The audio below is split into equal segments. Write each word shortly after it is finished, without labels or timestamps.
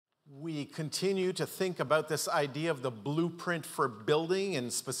we continue to think about this idea of the blueprint for building,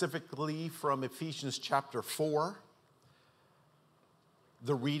 and specifically from Ephesians chapter 4.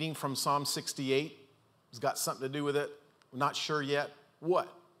 The reading from Psalm 68 has got something to do with it. We're not sure yet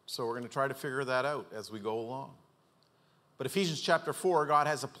what. So we're going to try to figure that out as we go along. But Ephesians chapter 4, God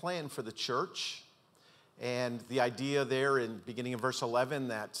has a plan for the church. And the idea there in beginning of verse 11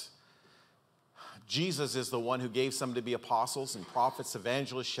 that Jesus is the one who gave some to be apostles and prophets,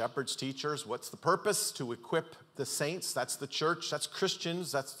 evangelists, shepherds, teachers. What's the purpose? To equip the saints. That's the church. That's Christians.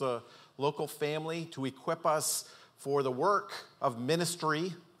 That's the local family. To equip us for the work of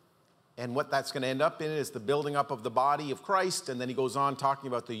ministry. And what that's going to end up in is the building up of the body of Christ. And then he goes on talking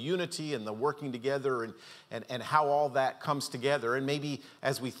about the unity and the working together and how all that comes together. And maybe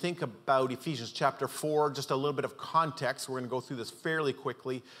as we think about Ephesians chapter 4, just a little bit of context. We're going to go through this fairly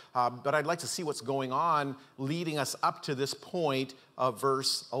quickly. But I'd like to see what's going on leading us up to this point of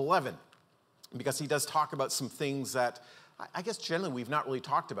verse 11. Because he does talk about some things that I guess generally we've not really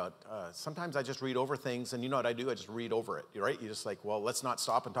talked about. Sometimes I just read over things, and you know what I do? I just read over it, right? You're just like, well, let's not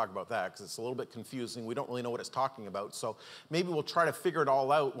stop and talk about that because it's a little bit confusing. We don't really know what it's talking about. So maybe we'll try to figure it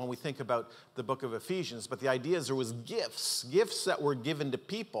all out when we think about the book of Ephesians. But the idea is there was gifts that were given to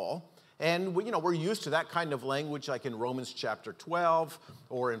people. And we're used to that kind of language like in Romans chapter 12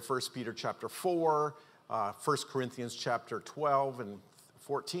 or in 1 Peter chapter 4, 1 Corinthians chapter 12 and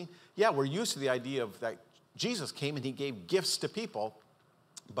 14. Yeah, we're used to the idea of that. Jesus came and he gave gifts to people,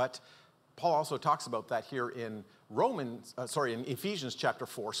 but Paul also talks about that here in in Ephesians chapter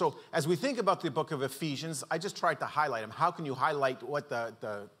 4. So as we think about the book of Ephesians, I just tried to highlight them. How can you highlight what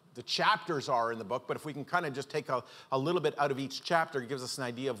the chapters are in the book? But if we can kind of just take a little bit out of each chapter, it gives us an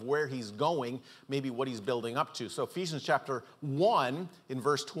idea of where he's going, maybe what he's building up to. So Ephesians chapter 1 in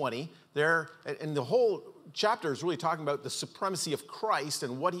verse 20, there, and the whole chapter is really talking about the supremacy of Christ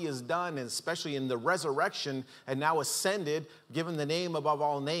and what he has done, and especially in the resurrection and now ascended, given the name above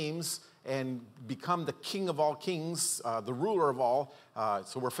all names, and become the King of all kings, the ruler of all.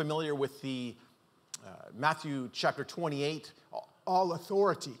 So we're familiar with the Matthew chapter 28, all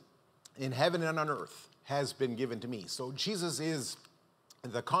authority in heaven and on earth has been given to me. So Jesus is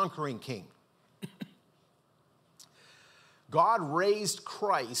the conquering king. God raised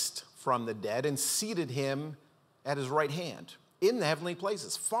Christ from the dead and seated him at his right hand in the heavenly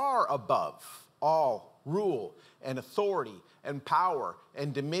places, far above all rule and authority and power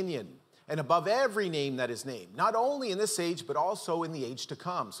and dominion, and above every name that is named, not only in this age, but also in the age to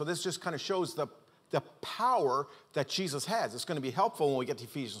come. So this just kind of shows the power that Jesus has. It's going to be helpful when we get to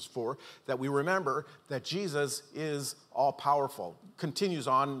Ephesians 4 that we remember that Jesus is all-powerful. Continues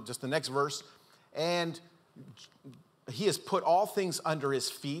on, just the next verse, and he has put all things under his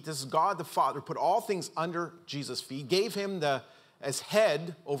feet. This is God the Father, put all things under Jesus' feet, gave him as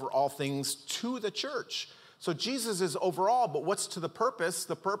head over all things to the church. So Jesus is overall, but what's to the purpose?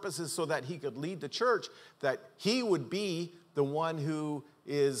 The purpose is so that he could lead the church, that he would be the one who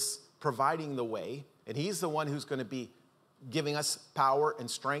is providing the way, and he's the one who's going to be giving us power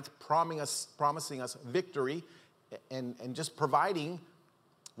and strength, promising us victory, and just providing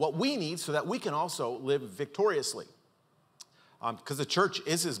what we need so that we can also live victoriously. Because the church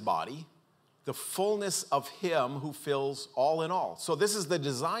is his body, the fullness of him who fills all in all. So this is the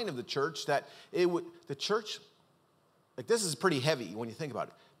design of the church, that the church, like this is pretty heavy when you think about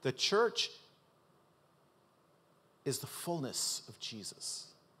it. The church is the fullness of Jesus.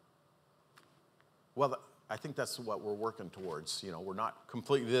 Well, I think that's what we're working towards. We're not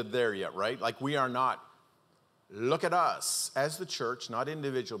completely there yet, right? Like we are not, look at us as the church, not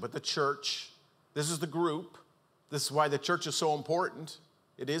individual, but the church. This is the group. This is why the church is so important.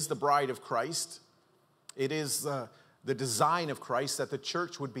 It is the bride of Christ. It is the design of Christ that the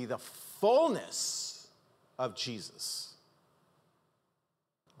church would be the fullness of Jesus.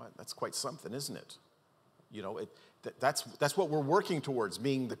 Well, that's quite something, isn't it? That's what we're working towards,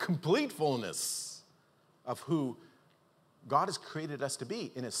 being the complete fullness of who God has created us to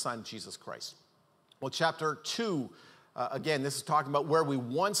be in his Son, Jesus Christ. Well, chapter 2, again, this is talking about where we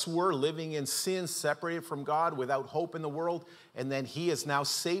once were, living in sin, separated from God, without hope in the world, and then he has now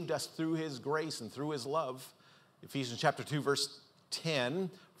saved us through his grace and through his love. Ephesians chapter 2, verse 10,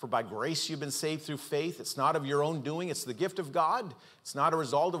 for by grace you've been saved through faith. It's not of your own doing, it's the gift of God. It's not a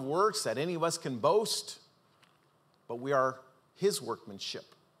result of works that any of us can boast, but we are his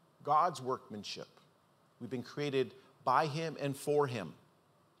workmanship, God's workmanship. We've been created by him and for him.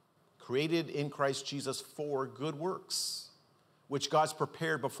 Created in Christ Jesus for good works, which God's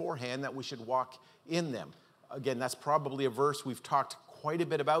prepared beforehand that we should walk in them. Again, that's probably a verse we've talked quite a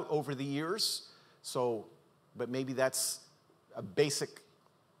bit about over the years. But maybe that's a basic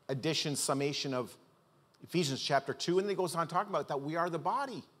addition, summation of Ephesians chapter 2, and then he goes on talking about that we are the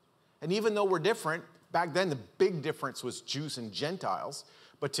body. And even though we're different, back then the big difference was Jews and Gentiles,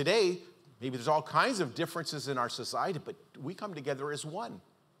 but today, maybe there's all kinds of differences in our society, but we come together as one.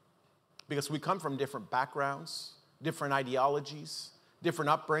 Because we come from different backgrounds, different ideologies,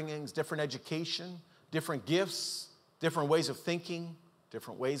 different upbringings, different education, different gifts, different ways of thinking,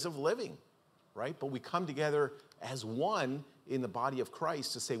 different ways of living, right? But we come together as one in the body of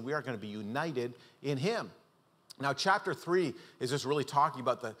Christ to say we are going to be united in him. Now, chapter 3 is just really talking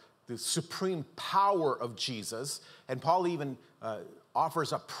about the supreme power of Jesus, and Paul even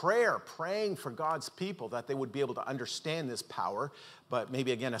offers a prayer, praying for God's people that they would be able to understand this power. But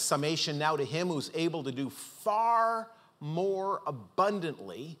maybe again, a summation now to him who's able to do far more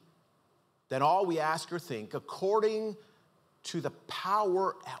abundantly than all we ask or think, according to the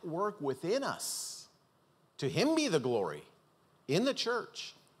power at work within us. To him be the glory in the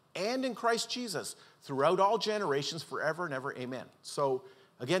church and in Christ Jesus throughout all generations, forever and ever. Amen. So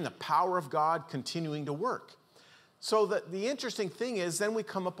again, the power of God continuing to work. So the interesting thing is, then we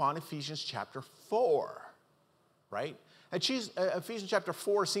come upon Ephesians chapter 4, right? And Ephesians chapter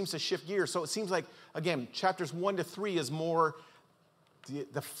 4 seems to shift gears. So it seems like, again, chapters 1 to 3 is more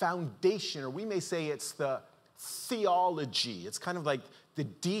the foundation, or we may say it's the theology. It's kind of like the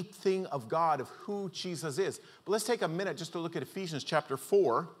deep thing of God, of who Jesus is. But let's take a minute just to look at Ephesians chapter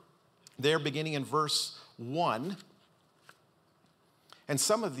 4, there beginning in verse 1. And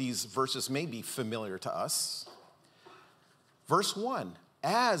some of these verses may be familiar to us. Verse 1,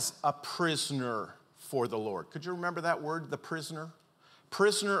 as a prisoner for the Lord. Could you remember that word, the prisoner?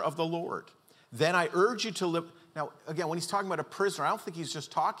 Prisoner of the Lord. Then I urge you to live. Now, again, when he's talking about a prisoner, I don't think he's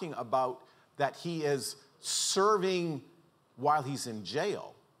just talking about that he is serving while he's in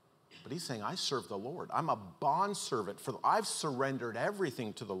jail. But he's saying, I serve the Lord. I'm a bondservant. I've surrendered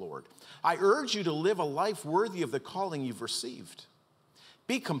everything to the Lord. I urge you to live a life worthy of the calling you've received.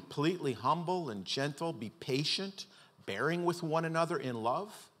 Be completely humble and gentle. Be patient, bearing with one another in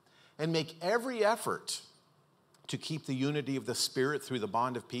love, and make every effort to keep the unity of the Spirit through the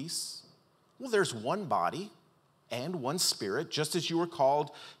bond of peace. Well, there's one body and one Spirit, just as you were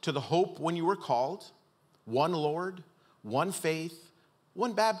called to the hope when you were called, one Lord, one faith,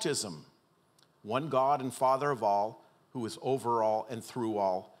 one baptism, one God and Father of all, who is over all and through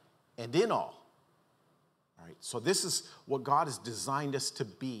all and in all. All right, so this is what God has designed us to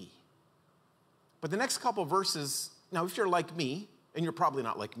be. But the next couple of verses, now if you're like me, and you're probably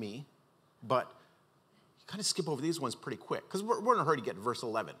not like me, but you kind of skip over these ones pretty quick, because we're in a hurry to get to verse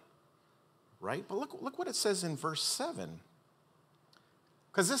 11, right? But look what it says in verse 7.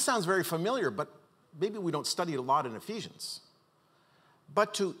 Because this sounds very familiar, but maybe we don't study it a lot in Ephesians.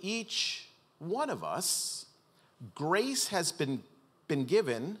 But to each one of us, grace has been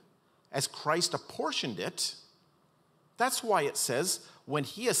given as Christ apportioned it. That's why it says, when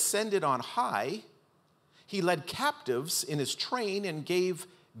he ascended on high, he led captives in his train and gave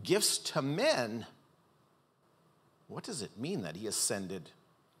gifts to men. What does it mean that he ascended?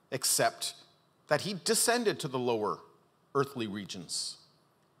 Except that he descended to the lower earthly regions.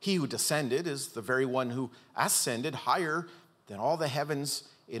 He who descended is the very one who ascended higher than all the heavens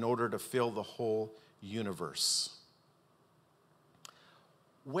in order to fill the whole universe.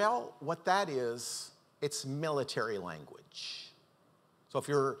 Well, what that is, it's military language. So if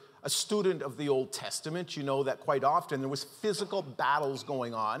you're a student of the Old Testament, you know that quite often there was physical battles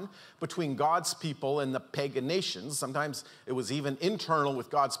going on between God's people and the pagan nations. Sometimes it was even internal with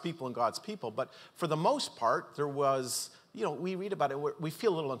God's people and God's people. But for the most part, there was, we read about it, we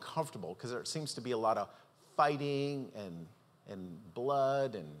feel a little uncomfortable because there seems to be a lot of fighting and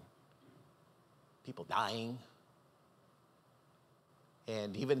blood and people dying.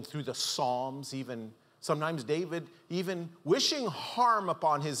 And even through the Psalms, even sometimes David even wishing harm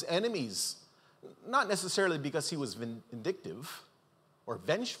upon his enemies, not necessarily because he was vindictive or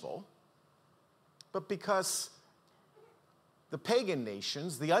vengeful, but because the pagan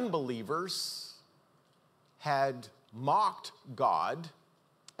nations, the unbelievers, had mocked God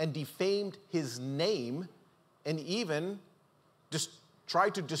and defamed his name and even just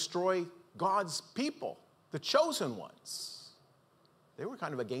tried to destroy God's people, the chosen ones. They were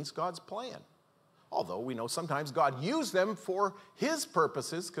kind of against God's plan. Although we know sometimes God used them for his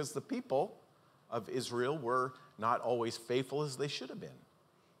purposes because the people of Israel were not always faithful as they should have been.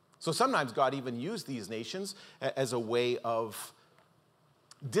 So sometimes God even used these nations as a way of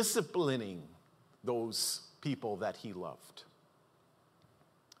disciplining those people that he loved.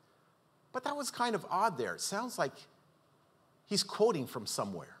 But that was kind of odd there. It sounds like he's quoting from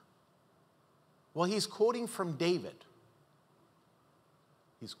somewhere. Well, he's quoting from David.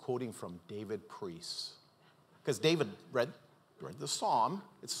 He's quoting from David Priest. Because David read the psalm.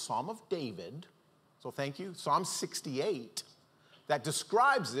 It's a psalm of David. So thank you. Psalm 68 that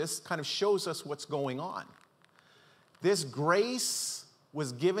describes this kind of shows us what's going on. This grace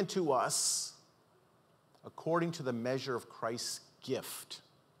was given to us according to the measure of Christ's gift.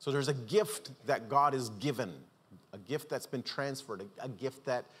 So there's a gift that God has given, a gift that's been transferred, a gift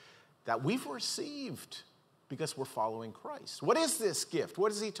that we've received because we're following Christ. What is this gift?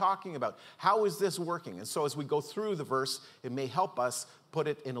 What is he talking about? How is this working? And so as we go through the verse, it may help us put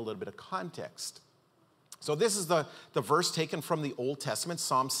it in a little bit of context. So this is the verse taken from the Old Testament,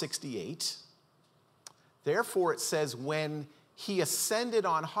 Psalm 68. Therefore it says, when he ascended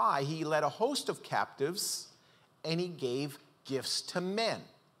on high, he led a host of captives, and he gave gifts to men.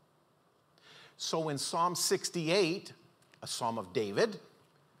 So in Psalm 68, a psalm of David,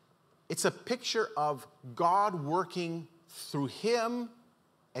 it's a picture of God working through him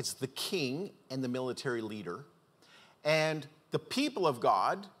as the king and the military leader, and the people of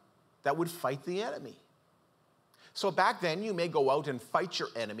God that would fight the enemy. So back then, you may go out and fight your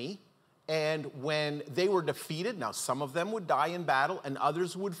enemy, and when they were defeated, now some of them would die in battle and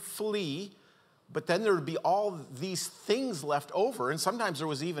others would flee, but then there would be all these things left over, and sometimes there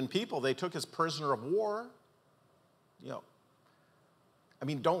was even people they took as prisoner of war.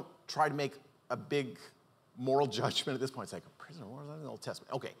 Don't try to make a big moral judgment at this point. It's like, a prisoner of war, is that in the Old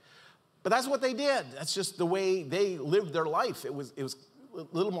Testament? Okay. But that's what they did. That's just the way they lived their life. It was a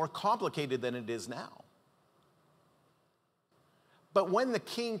little more complicated than it is now. But when the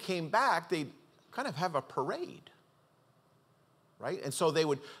king came back, they'd kind of have a parade, right? And so they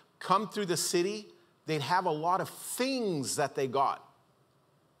would come through the city. They'd have a lot of things that they got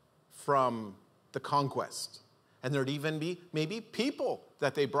from the conquest. And there'd even be maybe people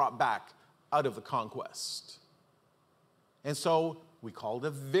that they brought back out of the conquest. And so we called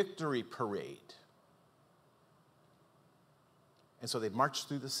a victory parade. And so they'd march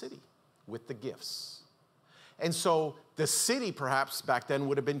through the city with the gifts. And so the city perhaps back then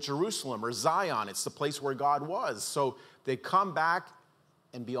would have been Jerusalem or Zion. It's the place where God was. So they'd come back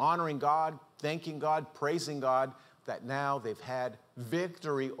and be honoring God, thanking God, praising God, that now they've had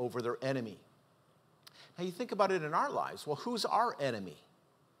victory over their enemy. Now you think about it in our lives. Well, who's our enemy?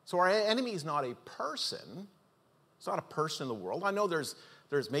 So our enemy is not a person. It's not a person in the world. I know there's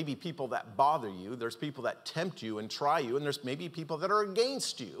maybe people that bother you. There's people that tempt you and try you. And there's maybe people that are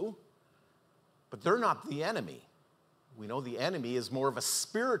against you. But they're not the enemy. We know the enemy is more of a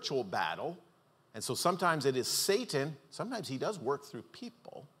spiritual battle. And so sometimes it is Satan. Sometimes he does work through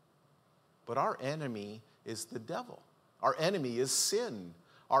people. But our enemy is the devil. Our enemy is sin.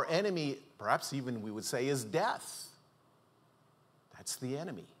 Our enemy, perhaps even we would say, is death. That's the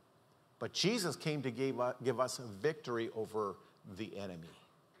enemy. But Jesus came to give us a victory over the enemy.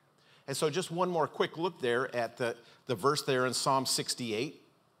 And so just one more quick look there at the verse there in Psalm 68,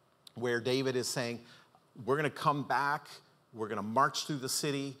 where David is saying, we're going to come back, we're going to march through the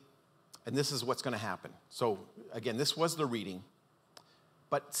city, and this is what's going to happen. So again, this was the reading.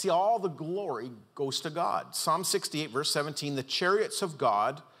 But see, all the glory goes to God. Psalm 68, verse 17, the chariots of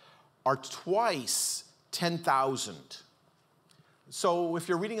God are twice 10,000. So if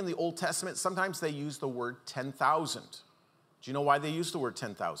you're reading in the Old Testament, sometimes they use the word 10,000. Do you know why they use the word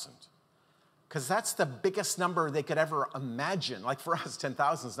 10,000? Because that's the biggest number they could ever imagine. Like for us,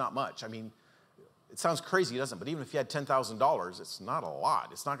 10,000 is not much. I mean, it sounds crazy, doesn't it? But even if you had $10,000, it's not a lot.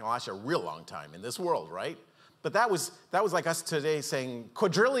 It's not going to last you a real long time in this world, right? But that was like us today saying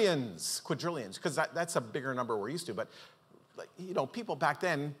quadrillions, because that's a bigger number we're used to. But people back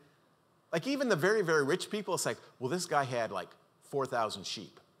then, like even the very, very rich people, it's like, well, this guy had like 4,000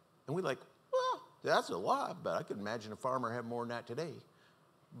 sheep. And we're like, well, that's a lot, but I could imagine a farmer had more than that today.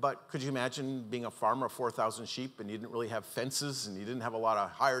 But could you imagine being a farmer of 4,000 sheep and you didn't really have fences and you didn't have a lot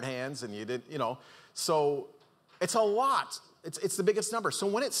of hired hands and you didn't, So it's a lot. It's the biggest number. So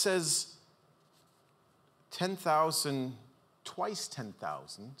when it says 10,000, twice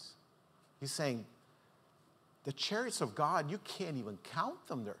 10,000, he's saying the chariots of God, you can't even count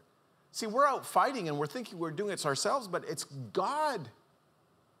them there. See, we're out fighting and we're thinking we're doing it ourselves, but it's God.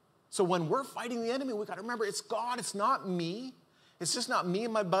 So when we're fighting the enemy, we got to remember it's God, it's not me. It's just not me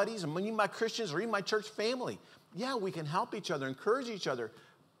and my buddies, or me and my Christians, or even my church family. Yeah, we can help each other, encourage each other,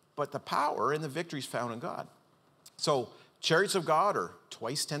 but the power and the victory is found in God. So chariots of God are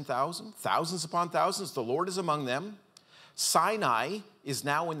twice 10,000, thousands upon thousands. The Lord is among them. Sinai is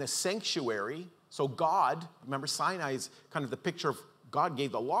now in the sanctuary. So God, remember Sinai is kind of the picture of God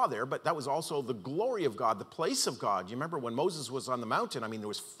gave the law there, but that was also the glory of God, the place of God. You remember when Moses was on the mountain, I mean, there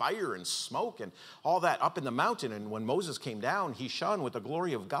was fire and smoke and all that up in the mountain. And when Moses came down, he shone with the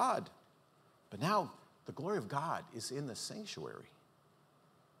glory of God. But now the glory of God is in the sanctuary.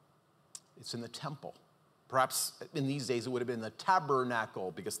 It's in the temple. Perhaps in these days it would have been the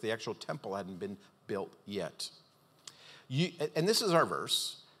tabernacle because the actual temple hadn't been built yet. And this is our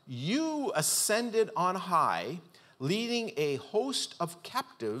verse. You ascended on high, leading a host of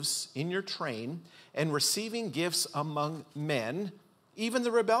captives in your train and receiving gifts among men, even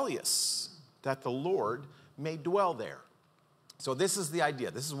the rebellious, that the Lord may dwell there. So this is the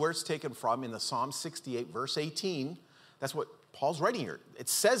idea. This is where it's taken from in the Psalm 68, verse 18. That's what Paul's writing here. It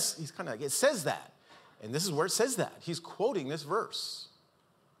says, it says that. And this is where it says that. He's quoting this verse.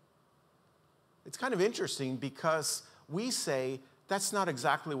 It's kind of interesting because we say that's not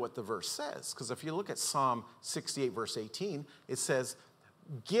exactly what the verse says. Because if you look at Psalm 68, verse 18, it says,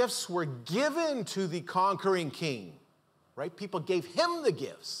 gifts were given to the conquering king, right? People gave him the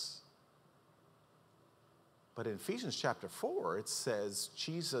gifts. But in Ephesians chapter 4, it says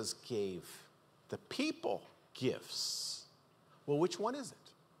Jesus gave the people gifts. Well, which one is it?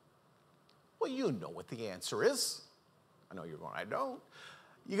 Well, you know what the answer is. I know you're going, I don't.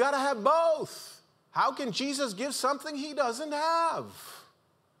 You got to have both. How can Jesus give something he doesn't have?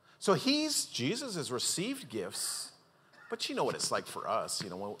 So Jesus has received gifts, but you know what it's like for us. You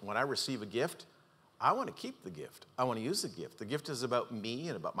know, when I receive a gift, I want to keep the gift. I want to use the gift. The gift is about me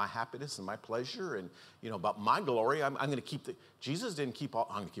and about my happiness and my pleasure and, about my glory. I'm going to keep Jesus didn't keep I'm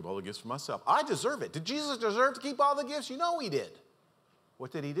going to keep all the gifts for myself. I deserve it. Did Jesus deserve to keep all the gifts? You know he did.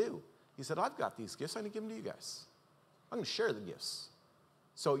 What did he do? He said, I've got these gifts. I'm going to give them to you guys. I'm going to share the gifts.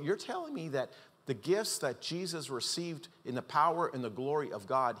 So you're telling me that the gifts that Jesus received in the power and the glory of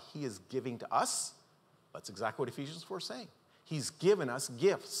God, he is giving to us? That's exactly what Ephesians 4 is saying. He's given us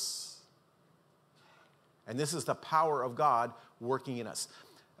gifts. And this is the power of God working in us.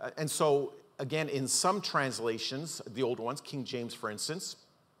 And so, again, in some translations, the older ones, King James, for instance,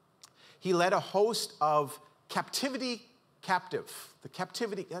 he led a host of captivity captive. The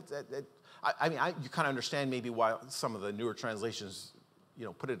captivity, you kind of understand maybe why some of the newer translations,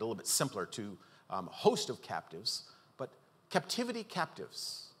 put it a little bit simpler to host of captives, but captivity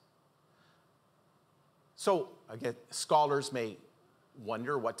captives. So, again, scholars may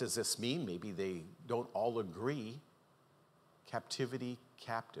wonder, what does this mean? Maybe they don't all agree. Captivity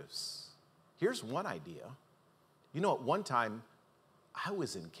captives. Here's one idea. At one time, I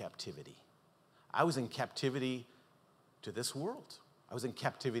was in captivity. I was in captivity to this world. I was in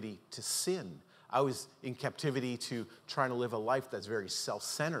captivity to sin. I was in captivity to trying to live a life that's very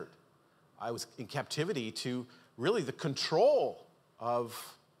self-centered. I was in captivity to really the control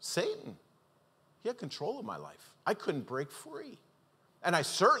of Satan. He had control of my life. I couldn't break free. And I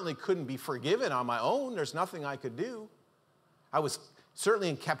certainly couldn't be forgiven on my own. There's nothing I could do. I was certainly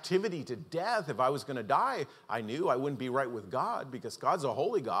in captivity to death. If I was going to die, I knew I wouldn't be right with God because God's a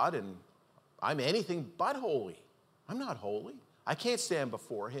holy God and I'm anything but holy. I'm not holy. I can't stand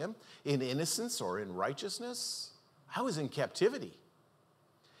before him in innocence or in righteousness. I was in captivity.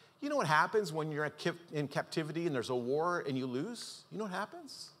 You know what happens when you're in captivity and there's a war and you lose? You know what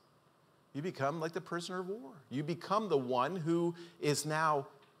happens? You become like the prisoner of war. You become the one who is now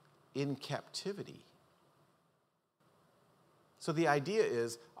in captivity. So the idea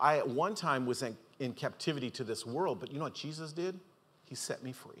is, I at one time was in captivity to this world, but you know what Jesus did? He set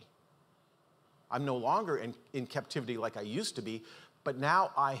me free. I'm no longer in captivity like I used to be, but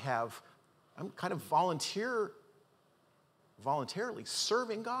now I'm kind of voluntarily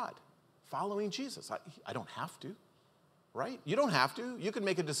serving God, following Jesus. I don't have to, right? You don't have to. You can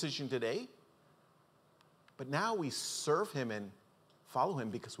make a decision today. But now we serve him and follow him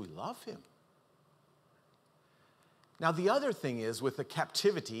because we love him. Now, the other thing is with the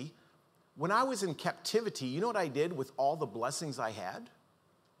captivity, when I was in captivity, you know what I did with all the blessings I had?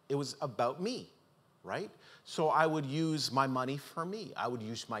 It was about me, right? So I would use my money for me. I would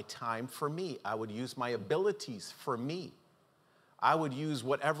use my time for me. I would use my abilities for me. I would use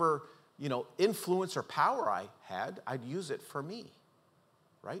whatever, influence or power I had, I'd use it for me,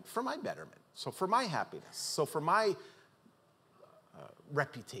 right? For my betterment. So for my happiness. So for my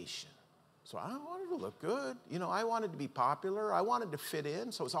reputation. So I wanted to look good. I wanted to be popular. I wanted to fit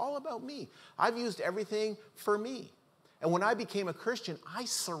in. So it's all about me. I've used everything for me. And when I became a Christian, I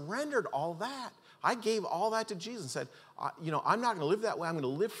surrendered all that. I gave all that to Jesus and said, I'm not going to live that way. I'm going to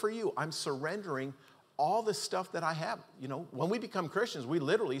live for you. I'm surrendering all the stuff that I have. When we become Christians, we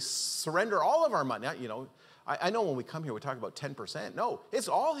literally surrender all of our money. I know when we come here, we talk about 10%. No, it's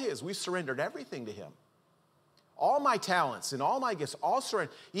all his. We surrendered everything to him. all my talents and all my gifts, all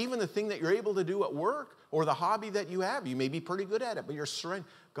surrender. Even the thing that you're able to do at work or the hobby that you have, you may be pretty good at it, but you're surrendering.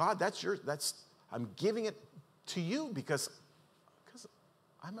 God, I'm giving it to you because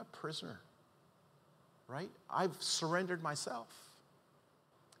I'm a prisoner, right? I've surrendered myself.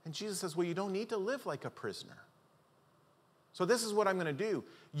 And Jesus says, well, you don't need to live like a prisoner. So this is what I'm going to do.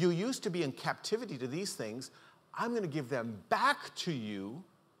 You used to be in captivity to these things. I'm going to give them back to you.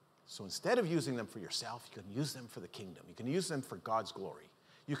 So instead of using them for yourself, you can use them for the kingdom. You can use them for God's glory.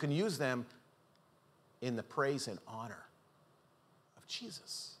 You can use them in the praise and honor of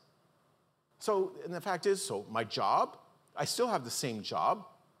Jesus. So, and the fact is, so my job, I still have the same job.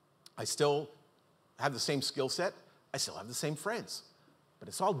 I still have the same skill set. I still have the same friends. But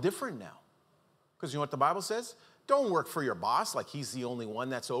it's all different now. Because you know what the Bible says? Don't work for your boss like he's the only one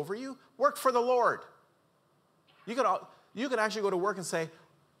that's over you. Work for the Lord. You could actually go to work and say,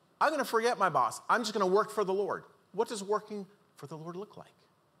 I'm going to forget my boss. I'm just going to work for the Lord. What does working for the Lord look like?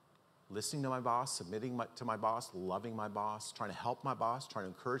 Listening to my boss, submitting to my boss, loving my boss, trying to help my boss, trying to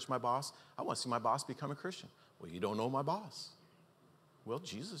encourage my boss. I want to see my boss become a Christian. Well, you don't know my boss. Well,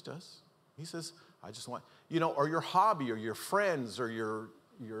 Jesus does. He says, I just want, or your hobby or your friends or your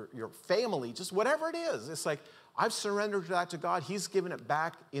family, just whatever it is. It's like, I've surrendered that to God. He's given it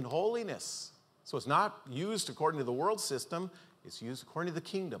back in holiness. So it's not used according to the world system. It's used according to the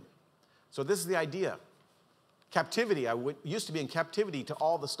kingdom. So this is the idea. Captivity, used to be in captivity to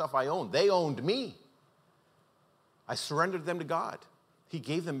all the stuff I owned. They owned me. I surrendered them to God. He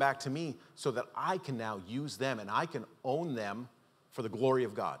gave them back to me so that I can now use them and I can own them for the glory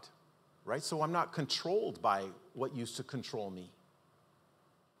of God. Right? So I'm not controlled by what used to control me.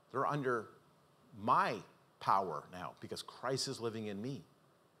 They're under my power now because Christ is living in me.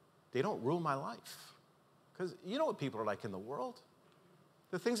 They don't rule my life. Because you know what people are like in the world?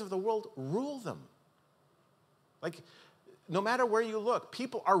 The things of the world rule them. Like, no matter where you look,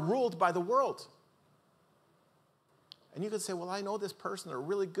 people are ruled by the world. And you could say, well, I know this person, they're a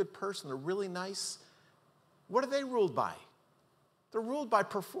really good person, they're really nice. What are they ruled by? They're ruled by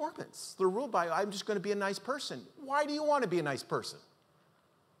performance. They're ruled by, I'm just going to be a nice person. Why do you want to be a nice person?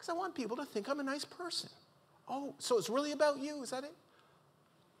 Because I want people to think I'm a nice person. Oh, so it's really about you, is that it?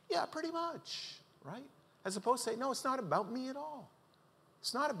 Yeah, pretty much, right? As opposed to say, no, it's not about me at all.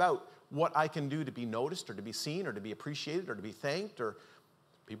 It's not about what I can do to be noticed or to be seen or to be appreciated or to be thanked or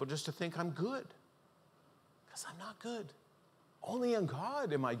people just to think I'm good. Because I'm not good. Only in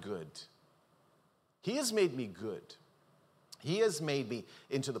God am I good. He has made me good. He has made me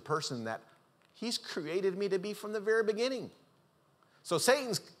into the person that He's created me to be from the very beginning. So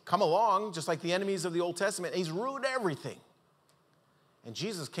Satan's come along, just like the enemies of the Old Testament, and he's ruined everything. And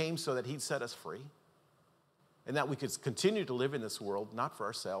Jesus came so that He'd set us free and that we could continue to live in this world, not for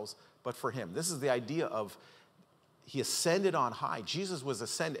ourselves, but for Him. This is the idea of He ascended on high. Jesus was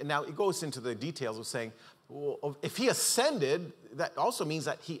ascended. And now it goes into the details of saying, well, if He ascended, that also means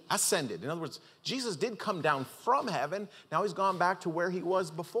that He ascended. In other words, Jesus did come down from heaven. Now He's gone back to where He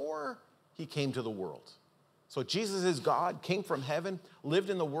was before He came to the world. So Jesus is God, came from heaven, lived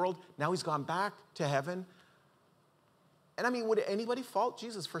in the world. Now He's gone back to heaven. And I mean, would anybody fault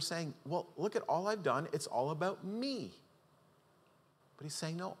Jesus for saying, well, look at all I've done. It's all about me. But He's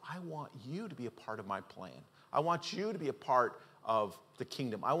saying, no, I want you to be a part of my plan. I want you to be a part of the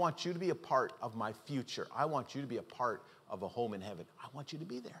kingdom. I want you to be a part of my future. I want you to be a part of a home in heaven. I want you to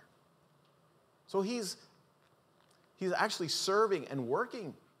be there. So he's actually serving and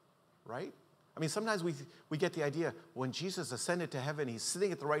working, right? I mean, sometimes we get the idea when Jesus ascended to heaven, He's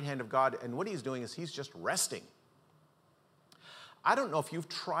sitting at the right hand of God, and what He's doing is He's just resting. I don't know if you've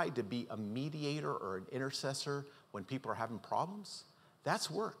tried to be a mediator or an intercessor when people are having problems. That's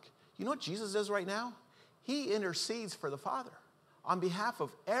work. You know what Jesus does right now? He intercedes for the Father on behalf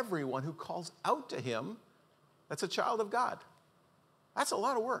of everyone who calls out to Him that's a child of God. That's a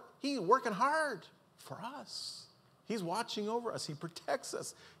lot of work. He's working hard for us. He's watching over us. He protects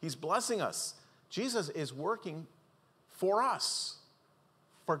us. He's blessing us. Jesus is working for us,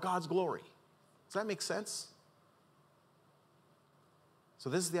 for God's glory. Does that make sense? So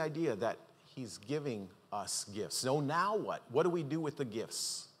this is the idea that He's giving us gifts. So now what? What do we do with the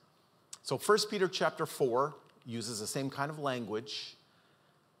gifts? So 1 Peter chapter 4 uses the same kind of language.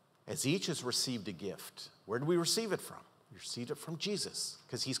 As each has received a gift. Where do we receive it from? We received it from Jesus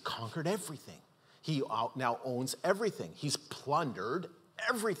because He's conquered everything. He now owns everything. He's plundered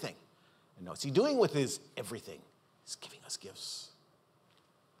everything. And what's He doing with His everything? He's giving us gifts.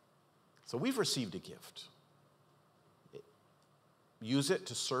 So we've received a gift. Use it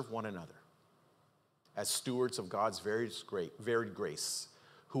to serve one another as stewards of God's varied grace,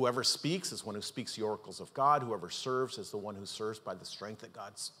 Whoever speaks is one who speaks the oracles of God. Whoever serves is the one who serves by the strength that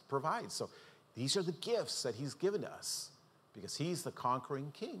God provides. So these are the gifts that he's given to us because he's the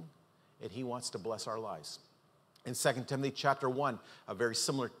conquering king and he wants to bless our lives. In 2 Timothy chapter 1, a very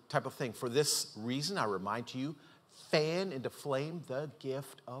similar type of thing. For this reason, I remind you, fan into flame the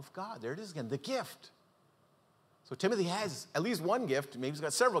gift of God. There it is again, the gift. So Timothy has at least one gift. Maybe he's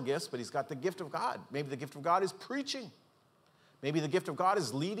got several gifts, but he's got the gift of God. Maybe the gift of God is preaching. Maybe the gift of God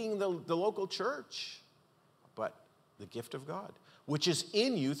is leading the local church. But the gift of God, which is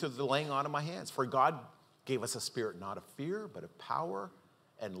in you through the laying on of my hands. For God gave us a spirit not of fear, but of power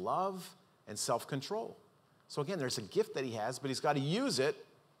and love and self-control. So again, there's a gift that he has, but he's got to use it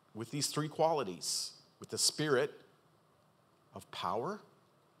with these three qualities. With the spirit of power,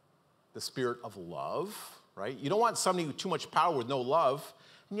 the spirit of love, right? You don't want somebody with too much power with no love,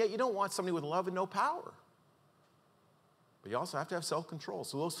 and yet you don't want somebody with love and no power. But you also have to have self-control.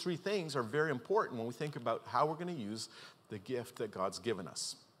 So those three things are very important when we think about how we're going to use the gift that God's given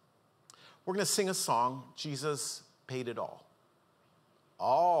us. We're going to sing a song, Jesus Paid It All.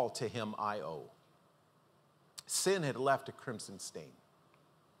 All to him I owe. Sin had left a crimson stain,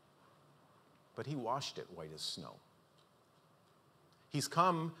 but he washed it white as snow. He's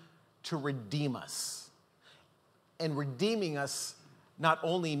come to redeem us. And redeeming us not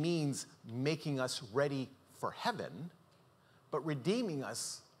only means making us ready for heaven, but redeeming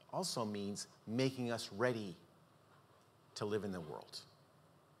us also means making us ready to live in the world.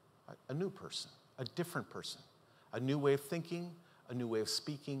 A new person, a different person, a new way of thinking, a new way of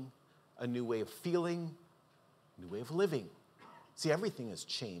speaking, a new way of feeling, a new way of living. See, everything has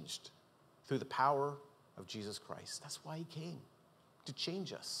changed through the power of Jesus Christ. That's why he came, to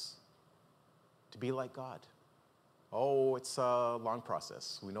change us, to be like God. Oh, it's a long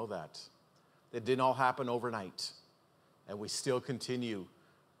process. We know that. It didn't all happen overnight. And we still continue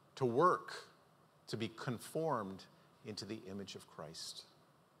to work to be conformed into the image of Christ.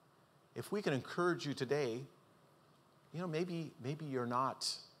 If we can encourage you today, maybe you're not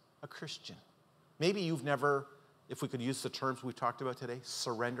a Christian. Maybe you've never, if we could use the terms we've talked about today,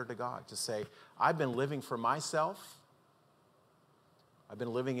 surrender to God. To say, I've been living for myself. I've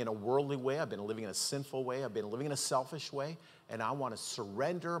been living in a worldly way. I've been living in a sinful way. I've been living in a selfish way. And I want to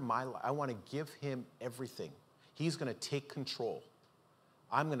surrender my life. I want to give him everything. He's going to take control.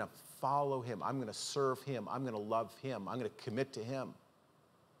 I'm going to follow him. I'm going to serve him. I'm going to love him. I'm going to commit to him.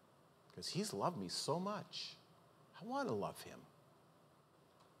 Because he's loved me so much. I want to love him.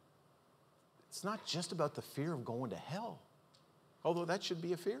 It's not just about the fear of going to hell, although that should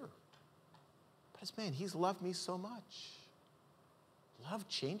be a fear. But it's, man, he's loved me so much. Love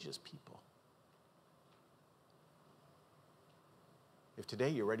changes people. If today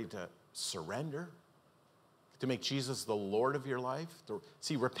you're ready to surrender, to make Jesus the Lord of your life,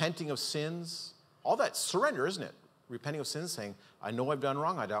 see, repenting of sins, all that surrender, isn't it? Repenting of sins, saying, I know I've done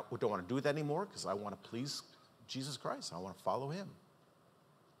wrong. I don't want to do that anymore because I want to please Jesus Christ. I want to follow him.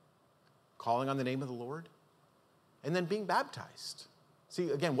 Calling on the name of the Lord. And then being baptized. See,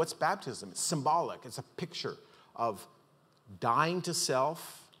 again, what's baptism? It's symbolic. It's a picture of dying to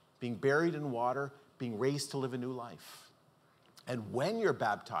self, being buried in water, being raised to live a new life. And when you're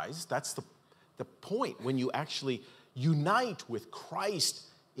baptized, that's the point, when you actually unite with Christ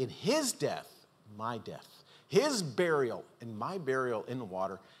in his death, my death, his burial and my burial in the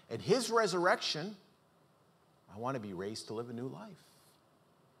water, and his resurrection, I want to be raised to live a new life.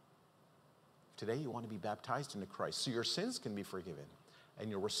 Today you want to be baptized into Christ so your sins can be forgiven and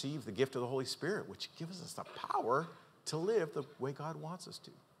you'll receive the gift of the Holy Spirit, which gives us the power to live the way God wants us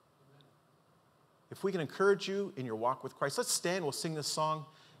to. If we can encourage you in your walk with Christ, let's stand, we'll sing this song.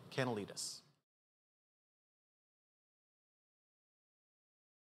 Ken will lead us.